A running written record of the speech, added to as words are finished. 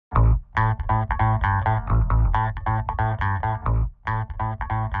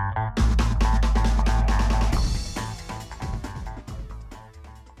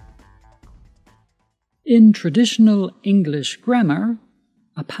In traditional English grammar,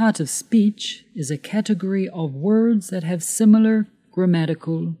 a part of speech is a category of words that have similar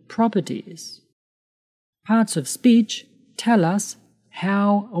grammatical properties. Parts of speech tell us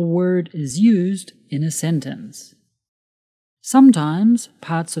how a word is used in a sentence. Sometimes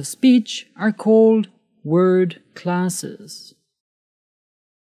parts of speech are called word classes.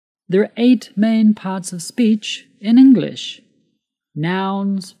 There are 8 main parts of speech in English: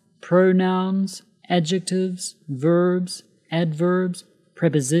 nouns, pronouns, adjectives, verbs, adverbs,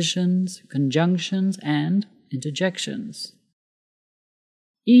 prepositions, conjunctions, and interjections.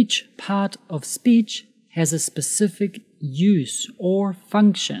 Each part of speech has a specific use or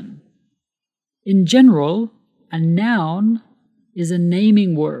function. In general, a noun is a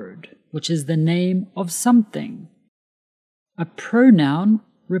naming word, which is the name of something. A pronoun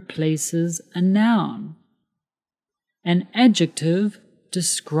replaces a noun. An adjective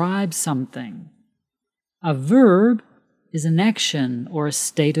describes something. A verb is an action or a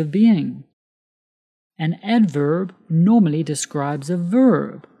state of being. An adverb normally describes a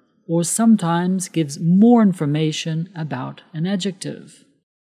verb, or sometimes gives more information about an adjective.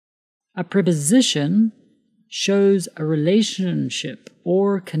 A preposition shows a relationship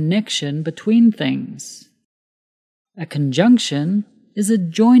or connection between things. A conjunction is a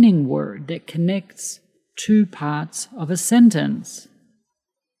joining word that connects 2 parts of a sentence.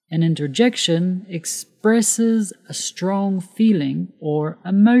 An interjection expresses a strong feeling or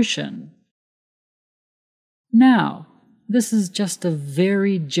emotion. Now, this is just a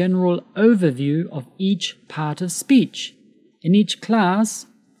very general overview of each part of speech, and each class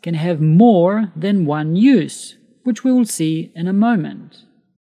can have more than one use, which we will see in a moment.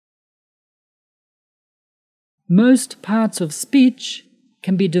 Most parts of speech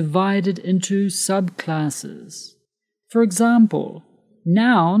can be divided into subclasses. For example,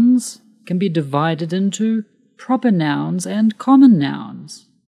 nouns can be divided into proper nouns and common nouns,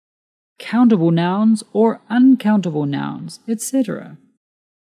 countable nouns or uncountable nouns, etc.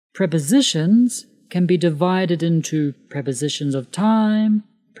 Prepositions can be divided into prepositions of time,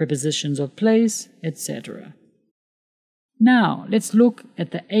 prepositions of place, etc. Now, let's look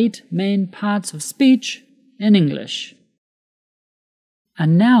at the 8 main parts of speech in English. A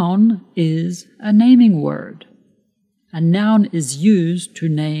noun is a naming word. A noun is used to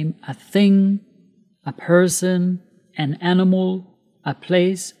name a thing, a person, an animal, a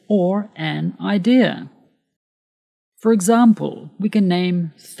place, or an idea. For example, we can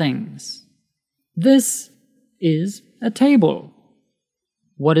name things. This is a table.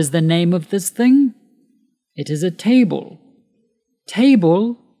 What is the name of this thing? It is a table.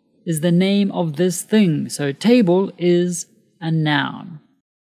 Table is the name of this thing, so table is a noun.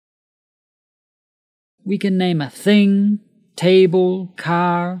 We can name a thing, table,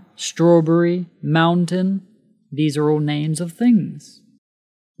 car, strawberry, mountain. These are all names of things.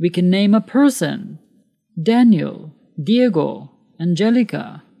 We can name a person: Daniel, Diego,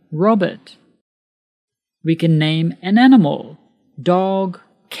 Angelica, Robert. We can name an animal: dog,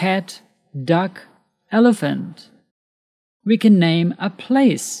 cat, duck, elephant. We can name a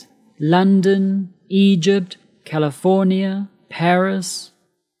place: London, Egypt, California, Paris.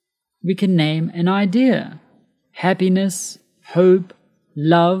 We can name an idea: happiness, hope,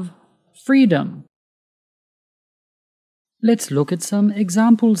 love, freedom. Let's look at some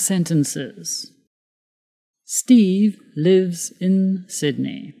example sentences. Steve lives in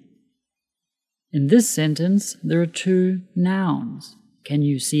Sydney. In this sentence, there are 2 nouns. Can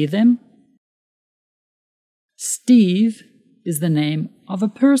you see them? Steve is the name of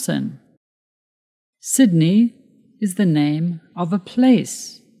a person. Sydney is the name of a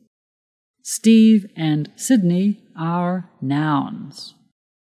place. Steve and Sydney are nouns.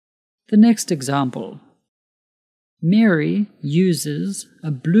 The next example. Mary uses a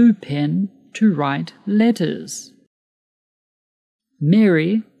blue pen to write letters.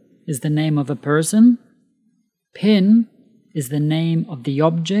 Mary is the name of a person. Pen is the name of the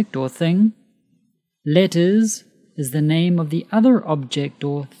object or thing. Letters is the name of the other object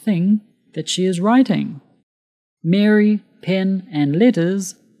or thing that she is writing. Mary, pen, and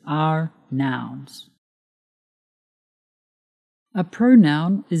letters are nouns. A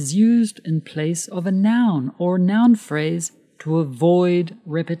pronoun is used in place of a noun or noun phrase to avoid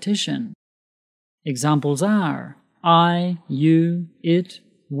repetition. Examples are I, you, it,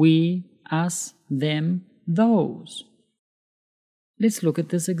 we, us, them, those. Let's look at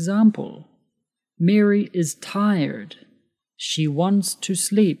this example. Mary is tired. She wants to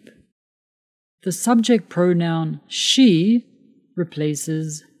sleep. The subject pronoun she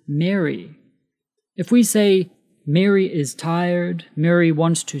replaces Mary. If we say Mary is tired, Mary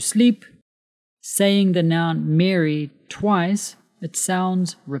wants to sleep, Saying the noun Mary twice, it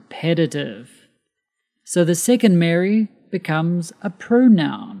sounds repetitive. So the second Mary becomes a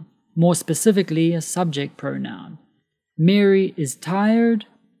pronoun, more specifically a subject pronoun. Mary is tired,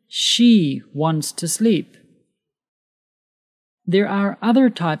 she wants to sleep. There are other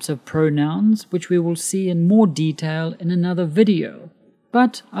types of pronouns which we will see in more detail in another video,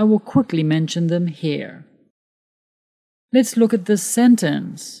 but I will quickly mention them here. Let's look at this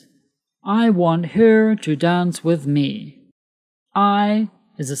sentence. I want her to dance with me. I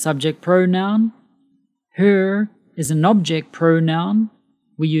is a subject pronoun. Her is an object pronoun.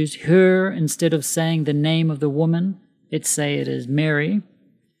 We use her instead of saying the name of the woman. Let's say it is Mary.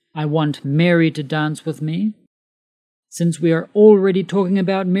 I want Mary to dance with me. Since we are already talking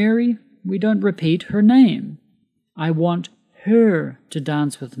about Mary, we don't repeat her name. I want her to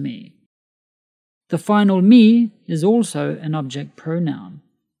dance with me. The final me is also an object pronoun.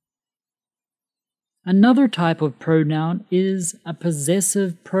 Another type of pronoun is a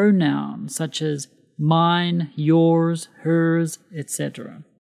possessive pronoun, such as mine, yours, hers, etc.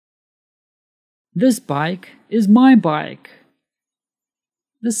 This bike is my bike.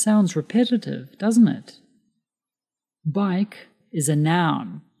 This sounds repetitive, doesn't it? Bike is a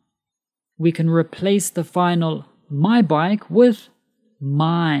noun. We can replace the final my bike with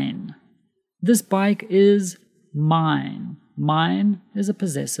mine. This bike is mine. Mine is a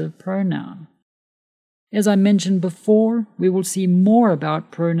possessive pronoun. As I mentioned before, we will see more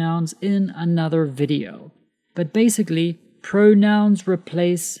about pronouns in another video. But basically, pronouns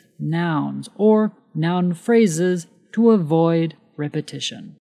replace nouns or noun phrases to avoid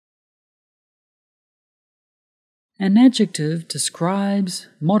repetition. An adjective describes,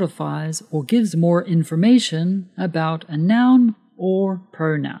 modifies, or gives more information about a noun or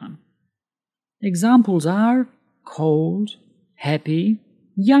pronoun. Examples are cold, happy,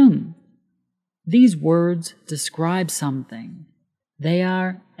 young. These words describe something. They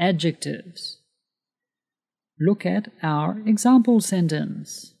are adjectives. Look at our example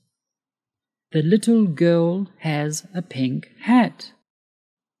sentence. The little girl has a pink hat.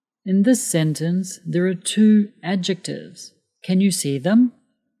 In this sentence, there are two adjectives. Can you see them?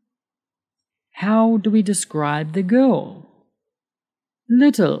 How do we describe the girl?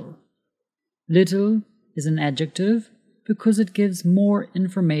 Little. Little is an adjective because it gives more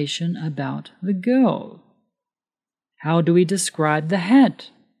information about the girl. How do we describe the hat?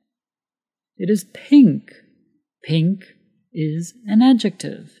 It is pink. Pink is an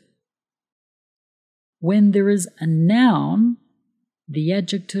adjective. When there is a noun, the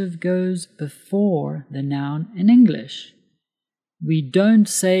adjective goes before the noun in English. We don't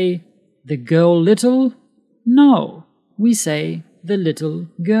say the girl little. No, we say the little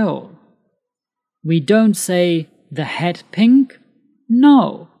girl. We don't say the hat pink.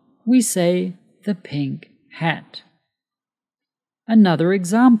 No, we say the pink hat. Another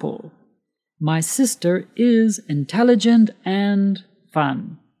example. My sister is intelligent and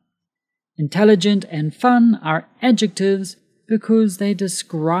fun. Intelligent and fun are adjectives because they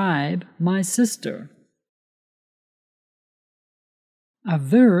describe my sister. A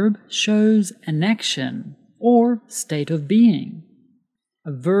verb shows an action or state of being.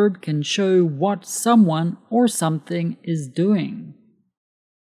 A verb can show what someone or something is doing.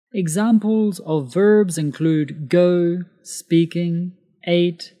 Examples of verbs include go, speaking,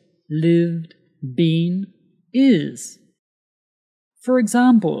 ate, lived, been, is. For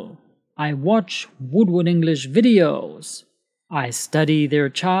example, I watch Woodward English videos. I study their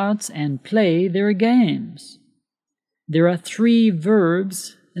charts and play their games. There are 3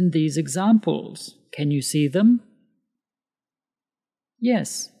 verbs in these examples. Can you see them?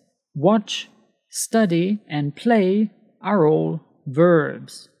 Yes, watch, study, and play are all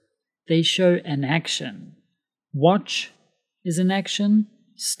verbs. They show an action. Watch is an action,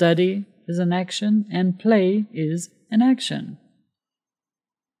 study is an action, and play is an action.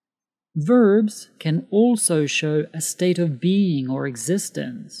 Verbs can also show a state of being or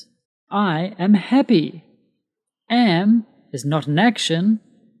existence. I am happy. Am is not an action,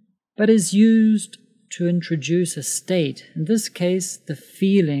 but is used to introduce a state, in this case, the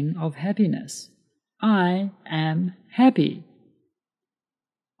feeling of happiness. I am happy.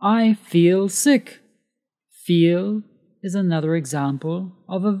 I feel sick. Feel is another example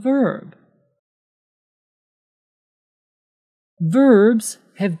of a verb. Verbs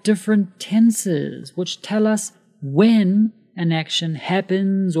have different tenses which tell us when an action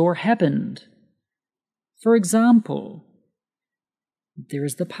happens or happened. For example, there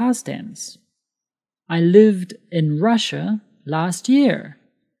is the past tense. I lived in Russia last year.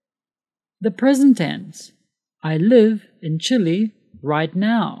 The present tense. I live in Chile right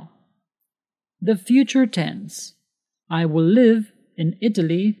now. The future tense. I will live in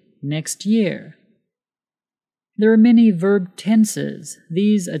Italy next year. There are many verb tenses.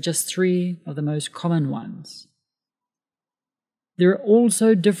 These are just 3 of the most common ones. There are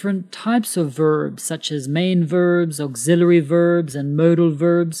also different types of verbs, such as main verbs, auxiliary verbs, and modal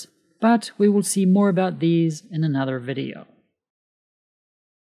verbs, but we will see more about these in another video.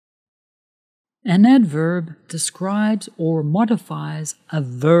 An adverb describes or modifies a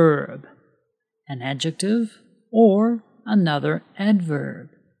verb, an adjective, or another adverb.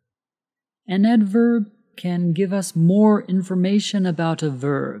 An adverb can give us more information about a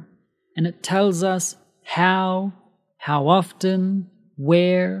verb, and it tells us how often,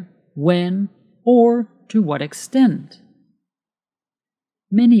 where, when, or to what extent.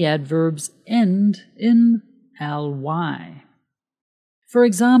 Many adverbs end in ly. For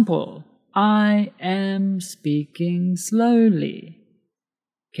example, I am speaking slowly.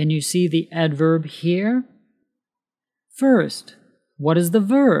 Can you see the adverb here? First, what is the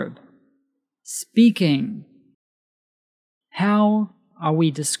verb? Speaking. How are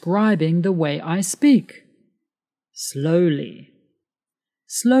we describing the way I speak? Slowly.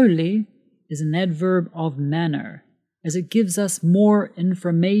 Slowly is an adverb of manner, as it gives us more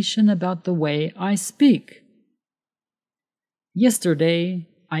information about the way I speak. Yesterday,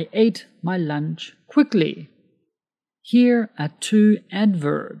 I ate my lunch quickly. Here are 2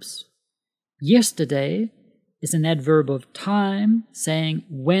 adverbs. Yesterday is an adverb of time, saying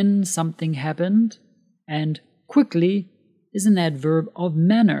when something happened, and quickly is an adverb of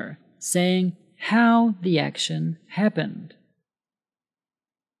manner, saying how the action happened.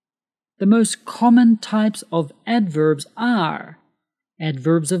 The most common types of adverbs are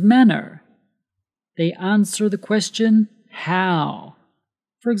adverbs of manner. They answer the question how.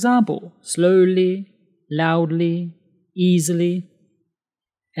 For example, slowly, loudly, easily.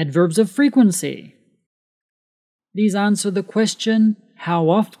 Adverbs of frequency. These answer the question how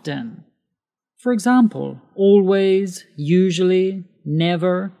often. For example, always, usually,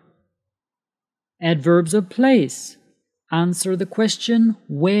 never. Adverbs of place answer the question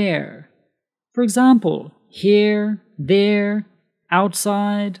where. For example, here, there,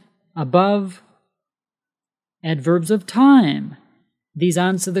 outside, above. Adverbs of time. These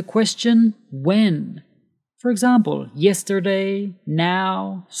answer the question when. For example, yesterday,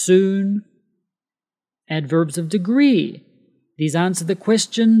 now, soon. Adverbs of degree. These answer the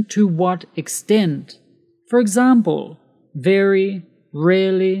question to what extent. For example, very,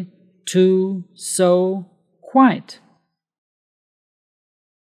 rarely, to, so, quite.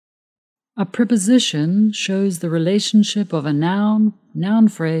 A preposition shows the relationship of a noun, noun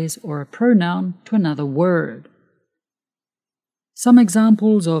phrase, or a pronoun to another word. Some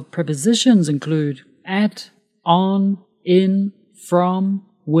examples of prepositions include at, on, in, from,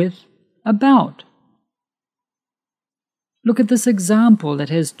 with, about. Look at this example that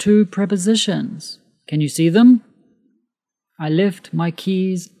has 2 prepositions. Can you see them? I left my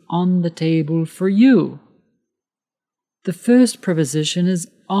keys on the table for you. The first preposition is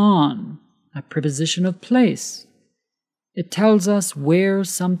on, a preposition of place. It tells us where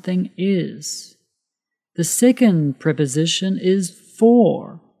something is. The second preposition is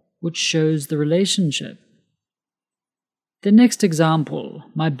for, which shows the relationship. The next example,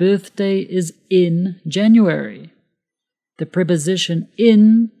 my birthday is in January. The preposition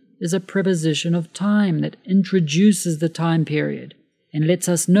in is a preposition of time that introduces the time period and lets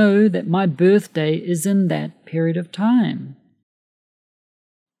us know that my birthday is in that period of time.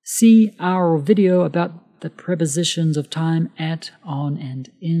 See our video about the prepositions of time at, on,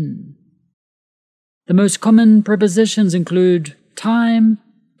 and in. The most common prepositions include time,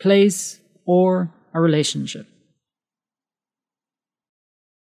 place, or a relationship.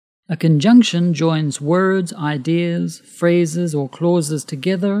 A conjunction joins words, ideas, phrases, or clauses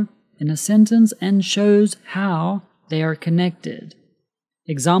together in a sentence and shows how they are connected.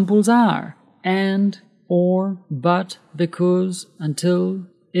 Examples are and, or, but, because, until,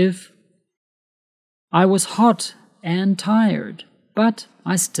 if. I was hot and tired, but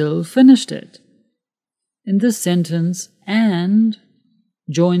I still finished it. In this sentence, and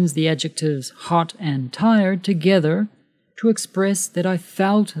joins the adjectives hot and tired together to express that I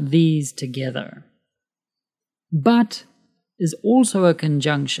felt these together. But is also a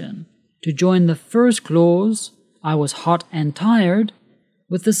conjunction to join the first clause, I was hot and tired,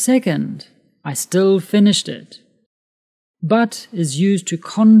 with the second, I still finished it. But is used to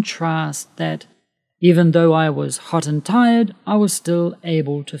contrast that even though I was hot and tired, I was still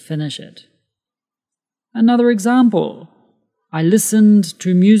able to finish it. Another example, I listened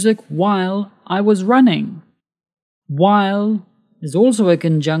to music while I was running. While is also a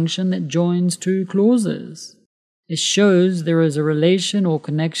conjunction that joins two clauses. It shows there is a relation or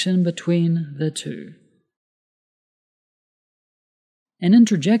connection between the two. An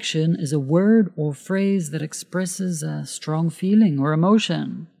interjection is a word or phrase that expresses a strong feeling or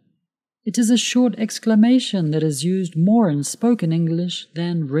emotion. It is a short exclamation that is used more in spoken English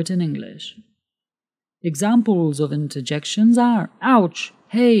than written English. Examples of interjections are ouch,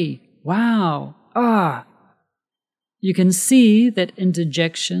 hey, wow, ah. You can see that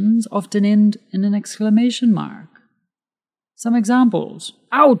interjections often end in an exclamation mark. Some examples: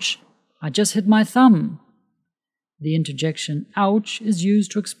 ouch, I just hit my thumb. The interjection ouch is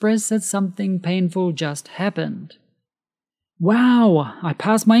used to express that something painful just happened. Wow, I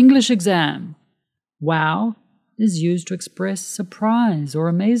passed my English exam. Wow is used to express surprise or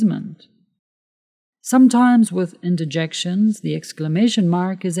amazement. Sometimes with interjections, the exclamation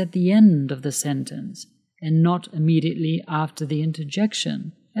mark is at the end of the sentence and not immediately after the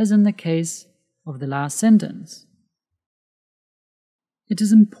interjection, as in the case of the last sentence. It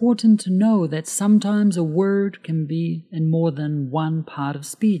is important to know that sometimes a word can be in more than one part of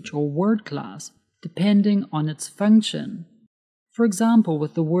speech or word class, depending on its function. For example,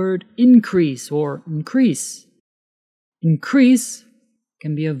 with the word increase or increase. Increase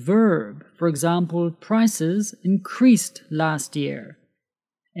can be a verb. For example, prices increased last year.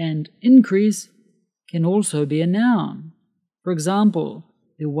 And increase can also be a noun. For example,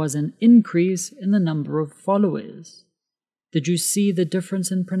 there was an increase in the number of followers. Did you see the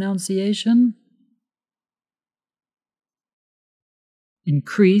difference in pronunciation?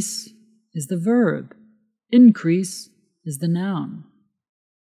 Increase is the verb. Increase is the noun.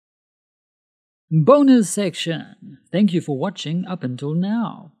 Bonus section. Thank you for watching up until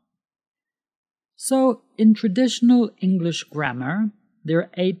now. So, in traditional English grammar, there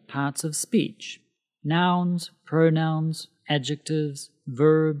are 8 parts of speech: nouns, pronouns, adjectives,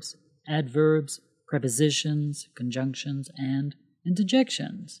 verbs, adverbs, prepositions, conjunctions, and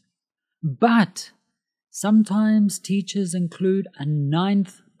interjections. But sometimes teachers include a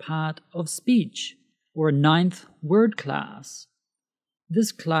 9th part of speech, or a 9th word class.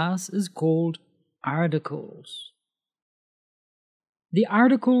 This class is called articles. The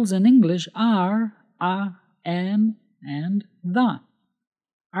articles in English are a, an, and the.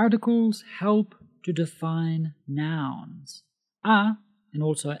 Articles help to define nouns. A and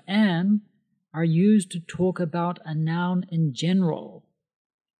also an are used to talk about a noun in general.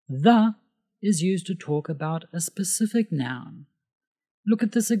 The is used to talk about a specific noun. Look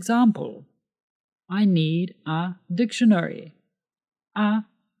at this example. I need a dictionary. A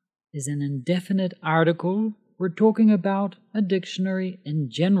is an indefinite article. We're talking about a dictionary in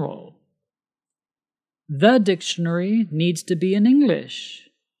general. The dictionary needs to be in English.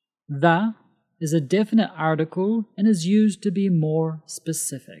 The is a definite article and is used to be more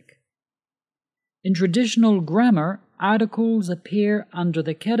specific. In traditional grammar, articles appear under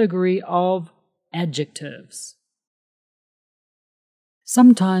the category of adjectives.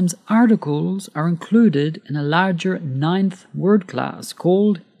 Sometimes articles are included in a larger 9th word class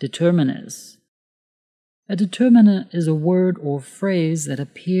called determiners. A determiner is a word or phrase that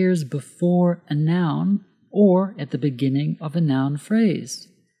appears before a noun or at the beginning of a noun phrase.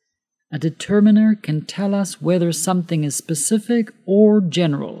 A determiner can tell us whether something is specific or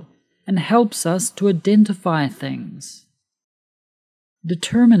general and helps us to identify things.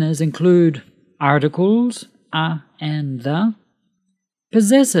 Determiners include articles, a and the,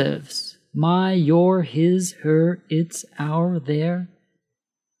 possessives, my, your, his, her, its, our, their,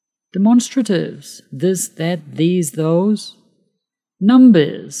 demonstratives, this, that, these, those,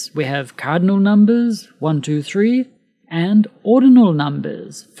 numbers, we have cardinal numbers, 1, 2, 3, and ordinal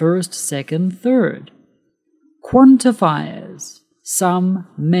numbers, first, second, third, quantifiers, some,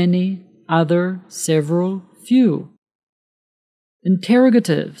 many, other, several, few,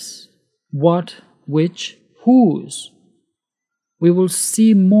 interrogatives, what, which, whose. We will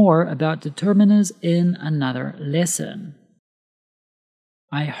see more about determiners in another lesson.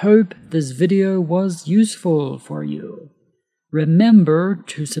 I hope this video was useful for you. Remember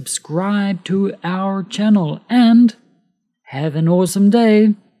to subscribe to our channel and have an awesome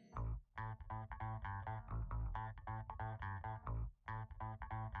day.